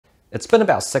It's been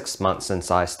about 6 months since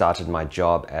I started my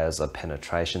job as a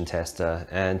penetration tester,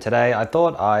 and today I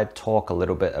thought I'd talk a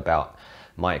little bit about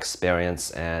my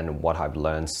experience and what I've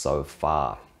learned so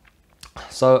far.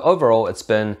 So overall, it's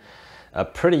been a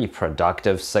pretty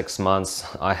productive 6 months.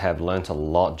 I have learned a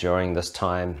lot during this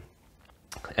time,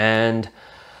 and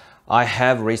I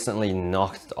have recently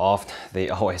knocked off the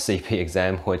OSCP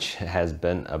exam, which has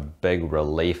been a big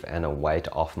relief and a weight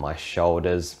off my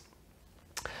shoulders.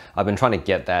 I've been trying to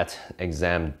get that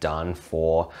exam done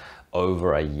for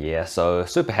over a year, so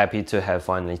super happy to have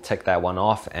finally ticked that one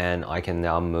off, and I can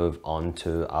now move on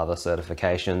to other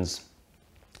certifications.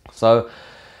 So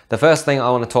the first thing I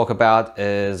want to talk about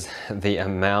is the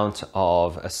amount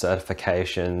of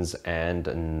certifications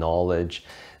and knowledge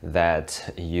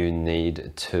that you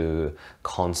need to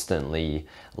constantly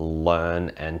learn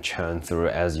and churn through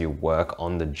as you work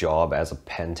on the job as a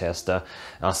pen tester.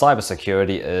 Now,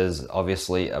 cybersecurity is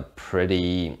obviously a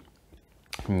pretty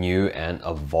new and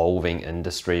evolving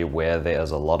industry where there's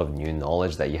a lot of new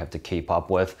knowledge that you have to keep up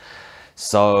with.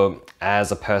 So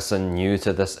as a person new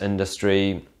to this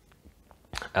industry,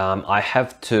 I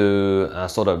have to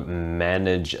sort of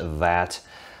manage that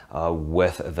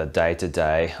with the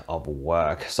day-to-day of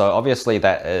work. So obviously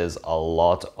that is a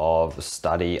lot of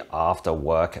study after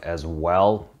work as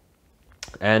well.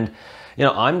 And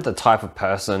I'm the type of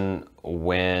person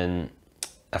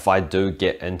if I do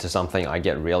get into something, I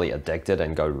get really addicted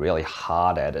and go really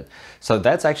hard at it. So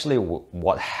that's actually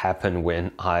what happened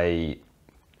when I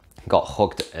got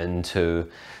hooked into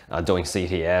doing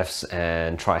CTFs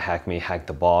and try hack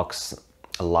the box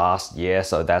last year.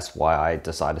 So that's why I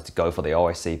decided to go for the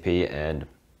OSCP and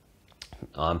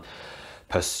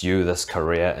pursue this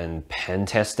career in pen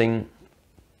testing.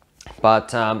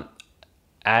 But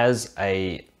as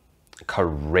a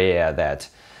career that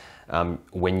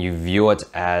when you view it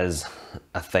as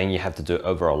a thing you have to do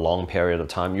over a long period of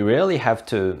time, you really have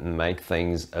to make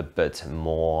things a bit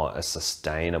more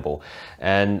sustainable.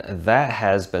 And that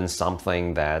has been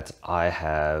something that I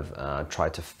have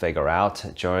tried to figure out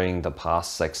during the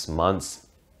past 6 months.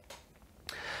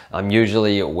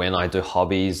 Usually when I do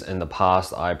hobbies in the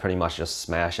past, I pretty much just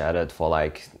smash at it for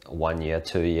like 1 year,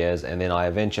 2 years, and then I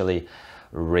eventually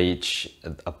reach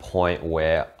a point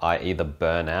where I either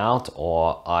burn out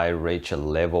or I reach a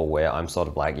level where I'm sort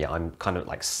of like, I'm kind of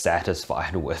like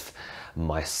satisfied with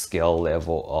my skill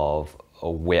level of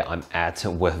where I'm at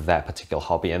with that particular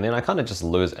hobby. And then I kind of just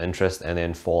lose interest and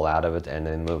then fall out of it and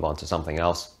then move on to something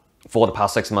else. For the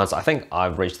past 6 months, I think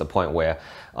I've reached the point where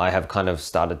I have kind of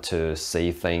started to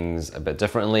see things a bit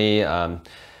differently,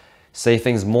 see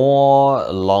things more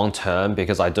long-term,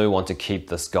 because I do want to keep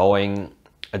this going.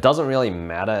 It doesn't really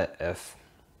matter if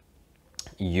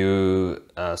you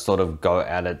sort of go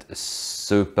at it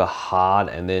super hard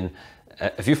and then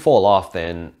if you fall off,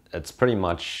 then it's pretty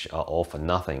much all for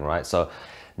nothing, right? So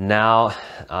now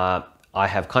I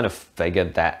have kind of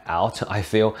figured that out. I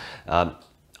feel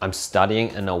I'm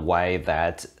studying in a way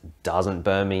that doesn't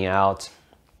burn me out.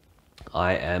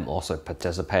 I am also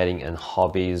participating in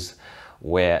hobbies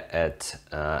where it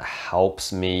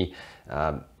helps me.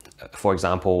 For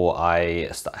example,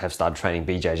 I have started training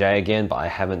BJJ again, but I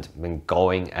haven't been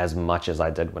going as much as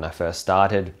I did when I first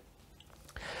started.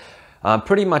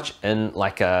 Pretty much in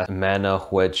like a manner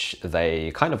which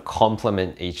they kind of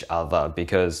complement each other,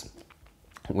 because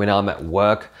when I'm at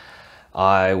work,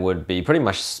 I would pretty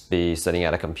much be sitting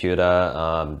at a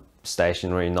computer,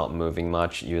 stationary, not moving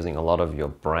much, using a lot of your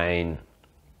brain.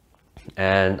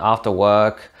 And after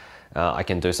work, I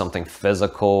can do something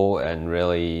physical and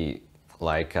really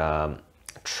like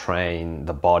train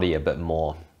the body a bit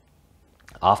more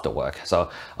after work.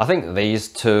 So I think these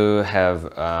two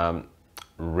have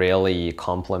really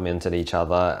complemented each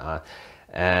other,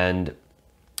 and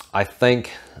I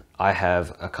think I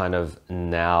have a kind of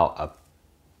now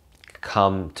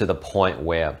come to the point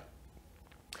where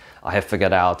I have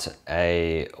figured out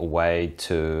a way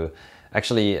to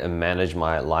actually manage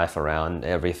my life around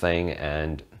everything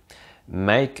and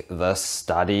make the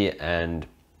study and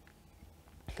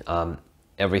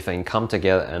everything come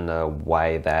together in a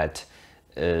way that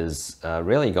is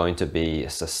really going to be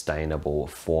sustainable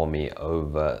for me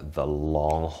over the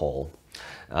long haul.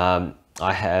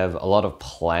 I have a lot of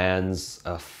plans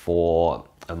for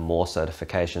more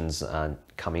certifications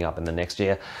coming up in the next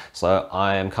year. So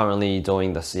I am currently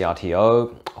doing the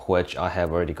CRTO, which I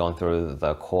have already gone through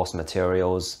the course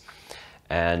materials,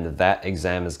 and that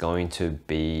exam is going to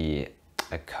be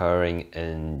occurring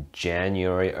in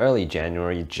January, early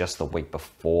January, just the week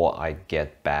before I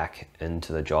get back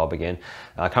into the job again.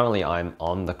 Currently I'm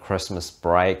on the Christmas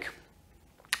break.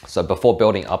 So before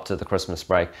building up to the Christmas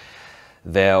break,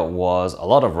 there was a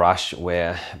lot of rush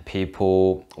where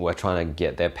people were trying to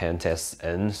get their pen tests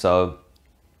in. So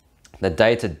the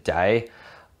day-to-day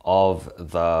of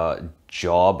the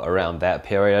job around that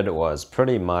period was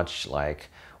pretty much like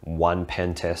one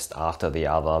pen test after the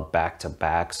other, back to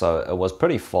back. So it was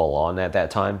pretty full on at that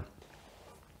time.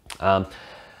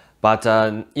 But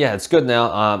yeah, it's good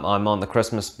now. I'm on the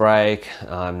Christmas break.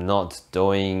 I'm not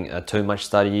doing too much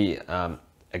study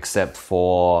except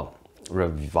for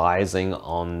revising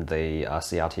on the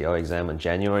CRTO exam in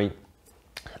January.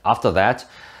 After that,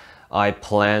 I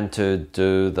plan to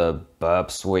do the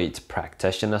Burp Suite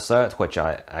Practitioner Cert, which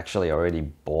I actually already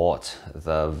bought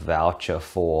the voucher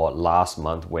for last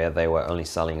month, where they were only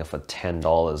selling it for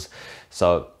 $10.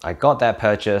 So I got that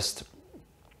purchased.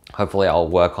 Hopefully I'll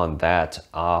work on that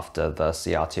after the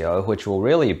CRTO, which will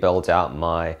really build out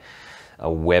my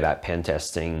web app pen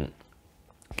testing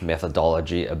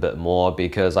methodology a bit more,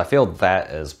 because I feel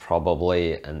that is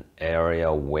probably an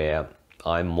area where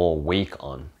I'm more weak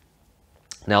on.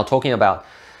 Now, talking about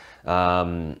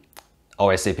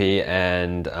OSCP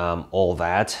and all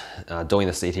that, doing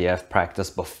the CTF practice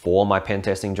before my pen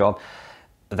testing job,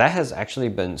 that has actually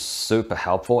been super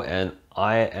helpful, and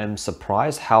I am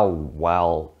surprised how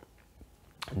well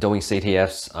doing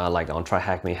CTFs like on Try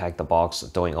Hack Me, Hack the Box,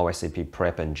 doing OSCP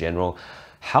prep in general,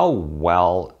 how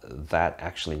well that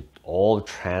actually all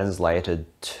translated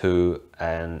to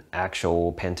an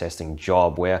actual pen testing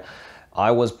job, where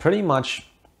I was pretty much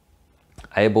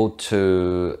able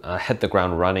to hit the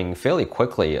ground running fairly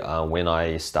quickly when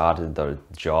I started the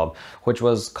job, which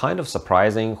was kind of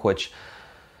surprising, which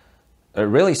it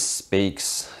really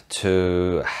speaks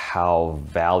to how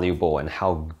valuable and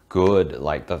how good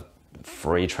like the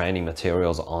free training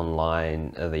materials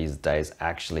online these days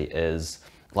actually is.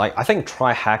 Like, I think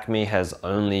Try Hack Me has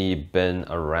only been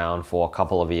around for a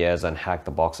couple of years, and Hack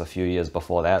the Box a few years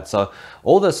before that. So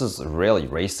all this is really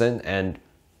recent. And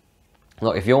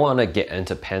look, if you want to get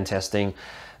into pen testing,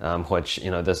 which,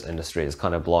 you know, this industry is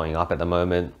kind of blowing up at the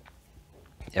moment,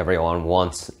 everyone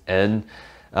wants in,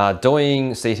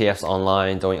 doing CTFs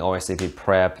online, doing OSCP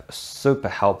prep, super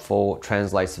helpful,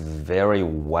 translates very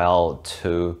well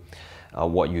to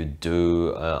what you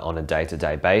do on a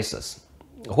day-to-day basis,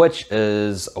 which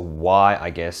is why I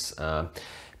guess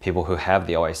people who have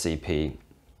the OSCP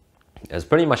is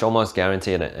pretty much almost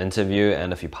guaranteed an interview,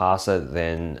 and if you pass it,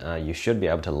 then you should be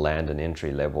able to land an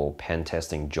entry-level pen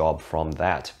testing job from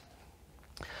that.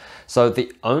 So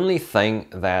the only thing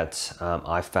that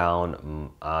I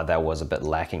found that was a bit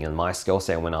lacking in my skill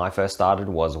set when I first started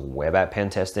was web app pen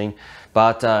testing.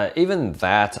 But even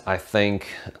that, I think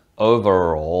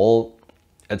overall,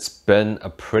 it's been a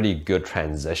pretty good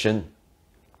transition.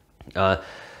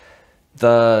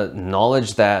 The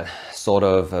knowledge that sort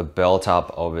of built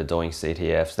up over doing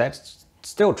CTFs, that's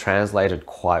still translated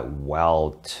quite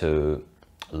well to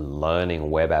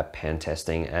learning web app pen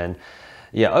testing. And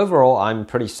yeah, overall, I'm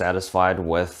pretty satisfied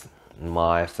with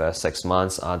my first 6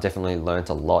 months. I definitely learned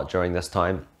a lot during this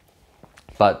time,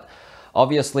 but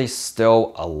obviously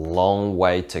still a long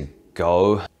way to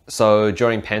go. So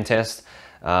during pen test,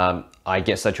 I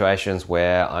get situations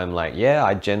where I'm like, yeah,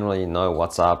 I generally know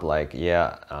what's up. Like,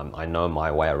 yeah, I know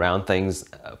my way around things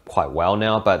quite well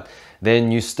now, but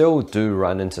then you still do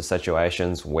run into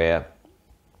situations where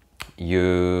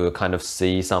you kind of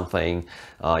see something,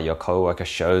 your coworker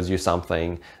shows you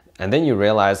something, and then you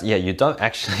realize, yeah, you don't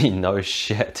actually know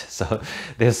shit. So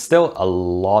there's still a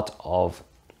lot of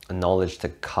knowledge to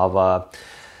cover.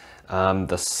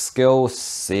 The skill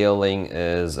ceiling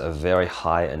is very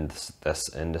high in this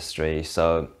industry.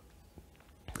 So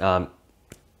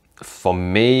for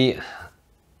me,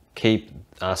 keep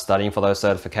studying for those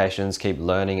certifications, keep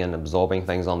learning and absorbing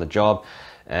things on the job.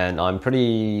 And I'm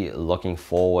pretty looking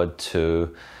forward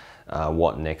to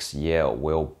what next year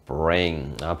will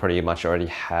bring. I pretty much already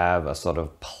have a sort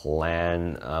of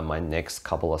plan, my next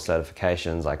couple of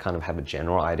certifications. I kind of have a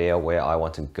general idea where I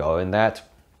want to go in that.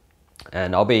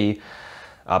 And I'll be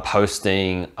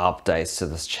posting updates to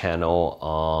this channel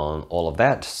on all of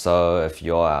that. So if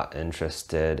you're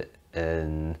interested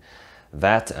in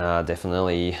that,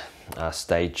 definitely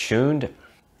stay tuned.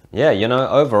 Yeah, you know,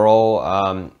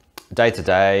 overall, day to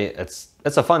day, it's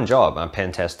a fun job,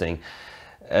 pen testing.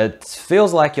 It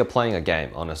feels like you're playing a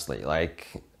game, honestly. Like,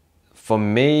 for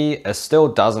me, it still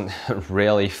doesn't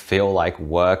really feel like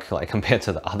work, like compared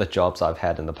to the other jobs I've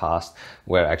had in the past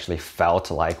where it actually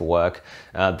felt like work.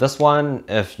 This one,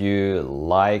 if you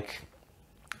like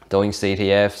doing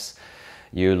CTFs,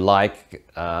 you like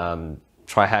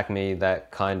Try Hack Me,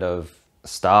 that kind of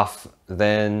stuff,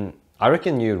 then I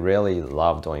reckon you really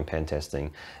love doing pen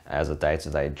testing as a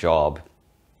day-to-day job.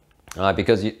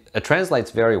 because it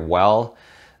translates very well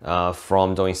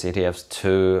from doing CTFs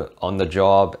to on the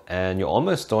job, and you're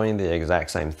almost doing the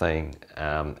exact same thing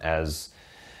as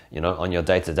on your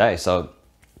day-to-day. So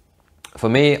for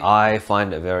me, I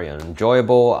find it very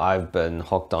enjoyable. I've been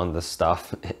hooked on this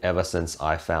stuff ever since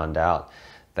I found out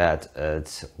that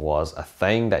it was a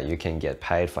thing that you can get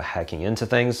paid for hacking into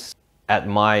things. At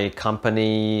my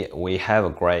company, we have a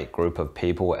great group of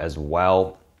people as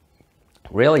well.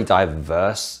 Really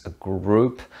diverse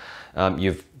group.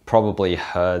 You've probably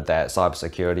heard that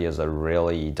cybersecurity is a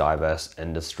really diverse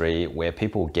industry where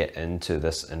people get into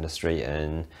this industry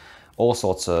in all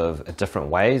sorts of different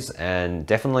ways, and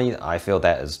definitely I feel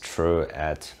that is true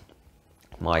at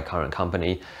my current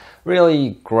company.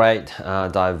 Really great,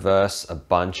 diverse, a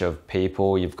bunch of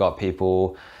people. You've got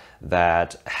people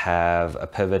that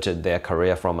have pivoted their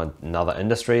career from another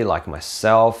industry like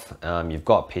myself. You've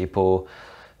got people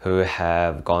who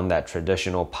have gone that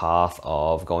traditional path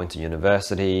of going to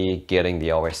university, getting the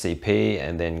OSCP,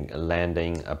 and then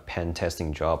landing a pen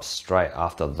testing job straight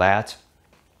after that.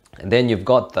 And then you've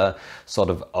got the sort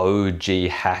of OG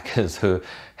hackers who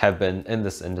have been in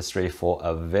this industry for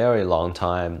a very long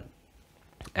time.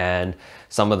 And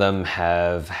some of them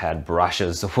have had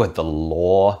brushes with the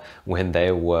law when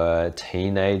they were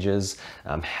teenagers,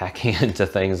 hacking into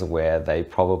things where they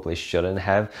probably shouldn't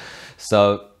have.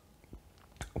 So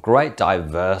great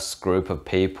diverse group of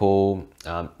people,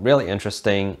 really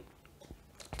interesting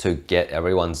to get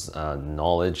everyone's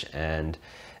knowledge and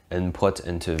input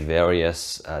into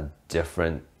various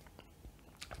different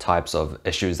types of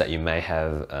issues that you may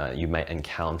have, you may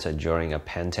encounter during a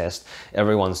pen test.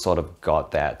 Everyone's sort of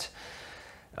got that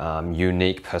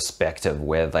unique perspective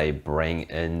where they bring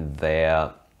in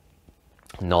their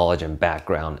knowledge and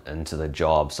background into the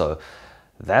job. So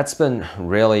that's been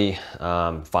really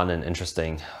fun and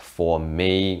interesting for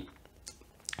me.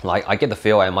 Like, I get the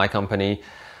feel at my company,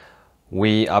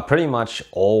 we are pretty much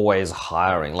always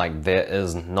hiring. Like, there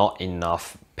is not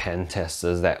enough pen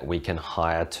testers that we can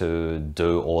hire to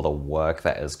do all the work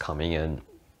that is coming in.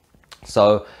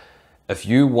 So if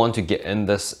you want to get in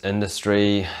this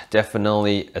industry,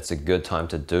 definitely it's a good time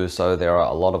to do so. There are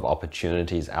a lot of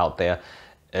opportunities out there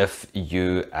if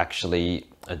you actually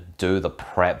do the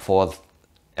prep for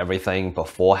everything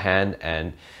beforehand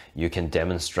and you can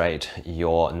demonstrate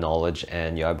your knowledge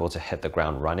and you're able to hit the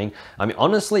ground running. I mean,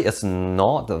 honestly, it's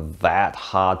not that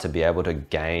hard to be able to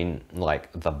gain like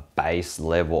the base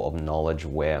level of knowledge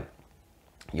where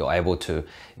you're able to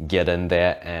get in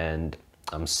there and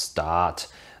start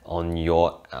on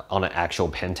an actual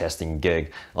pen testing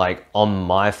gig. Like on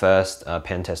my first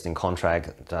pen testing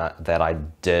contract that I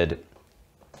did,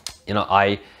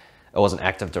 it was an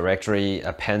Active Directory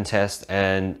pen test,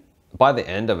 and by the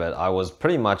end of it, I was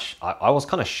pretty much, I was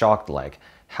kind of shocked like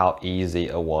how easy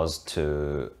it was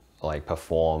to like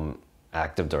perform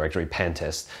Active Directory pen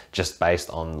tests just based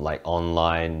on like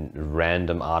online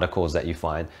random articles that you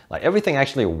find. Like everything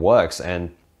actually works,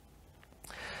 and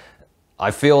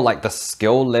I feel like the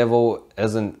skill level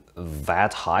isn't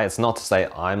that high. It's not to say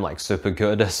I'm like super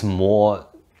good, it's more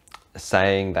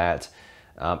saying that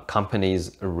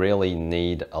companies really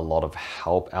need a lot of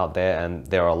help out there, and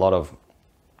there are a lot of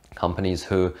companies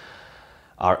who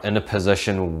are in a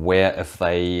position where if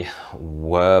they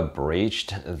were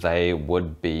breached, they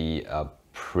would be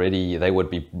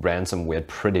ransomware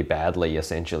pretty badly,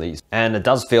 essentially. And it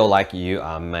does feel like you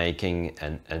are making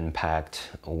an impact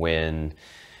when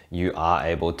you are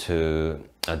able to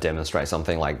demonstrate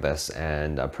something like this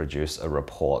and produce a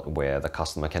report where the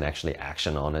customer can actually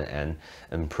action on it and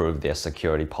improve their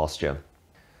security posture.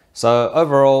 So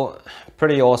overall,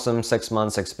 pretty awesome 6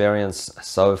 months experience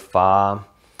so far.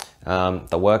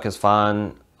 The work is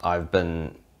fun. I've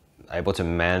been able to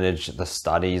manage the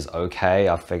studies okay.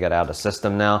 I've figured out a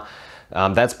system now.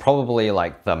 That's probably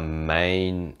like the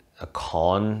main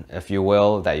con, if you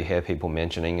will, that you hear people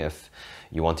mentioning if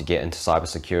you want to get into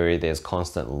cybersecurity. There's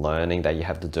constant learning that you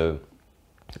have to do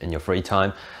in your free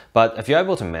time. But if you're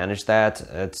able to manage that,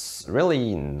 it's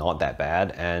really not that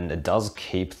bad, and it does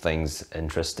keep things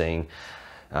interesting.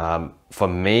 For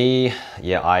me,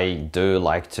 yeah, I do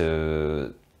like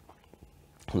to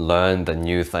learn the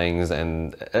new things,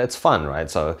 and it's fun, right?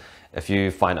 So if you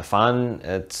find it fun,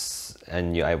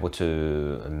 and you're able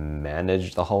to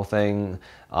manage the whole thing,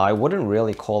 I wouldn't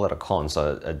really call it a con.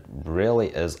 So it really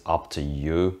is up to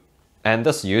you. And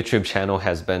this YouTube channel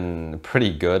has been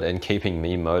pretty good in keeping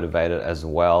me motivated as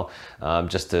well,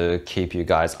 just to keep you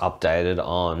guys updated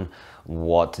on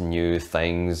what new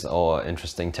things or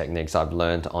interesting techniques I've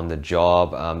learned on the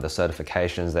job, the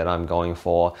certifications that I'm going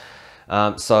for.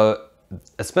 So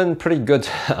it's been pretty good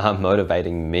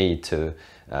motivating me to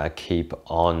keep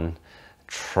on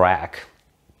track.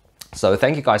 So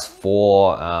thank you guys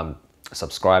for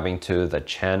subscribing to the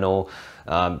channel.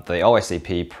 The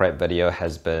OSCP prep video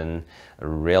has been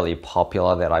really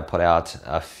popular that I put out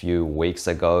a few weeks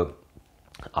ago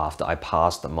after I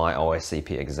passed my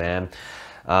OSCP exam.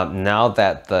 Now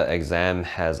that the exam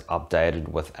has updated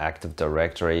with Active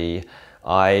Directory,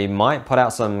 I might put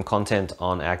out some content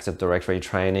on Active Directory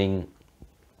training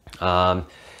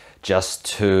just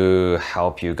to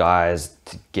help you guys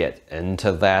to get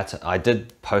into that. I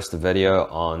did post a video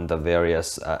on the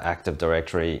various Active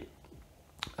Directory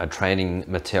training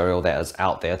material that is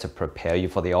out there to prepare you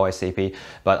for the OSCP,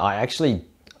 but I actually,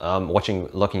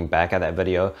 looking back at that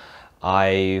video,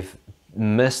 I've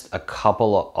missed a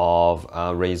couple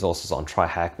of resources on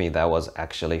TryHackMe that was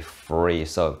actually free.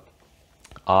 So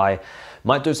I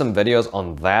might do some videos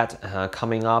on that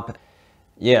coming up.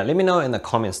 Yeah, let me know in the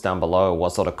comments down below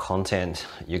what sort of content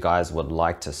you guys would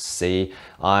like to see.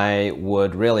 I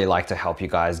would really like to help you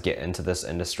guys get into this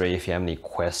industry. If you have any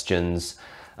questions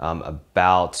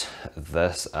about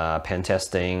this pen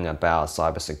testing, about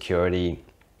cybersecurity,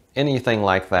 anything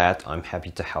like that, I'm happy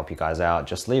to help you guys out.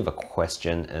 Just leave a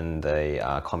question in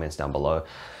the comments down below.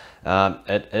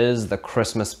 It is the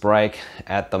Christmas break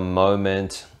at the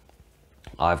moment.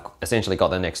 I've essentially got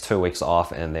the next 2 weeks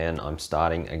off, and then I'm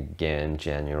starting again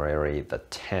January the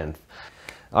 10th.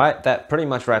 All right, that pretty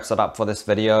much wraps it up for this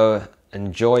video.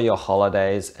 Enjoy your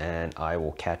holidays, and I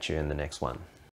will catch you in the next one.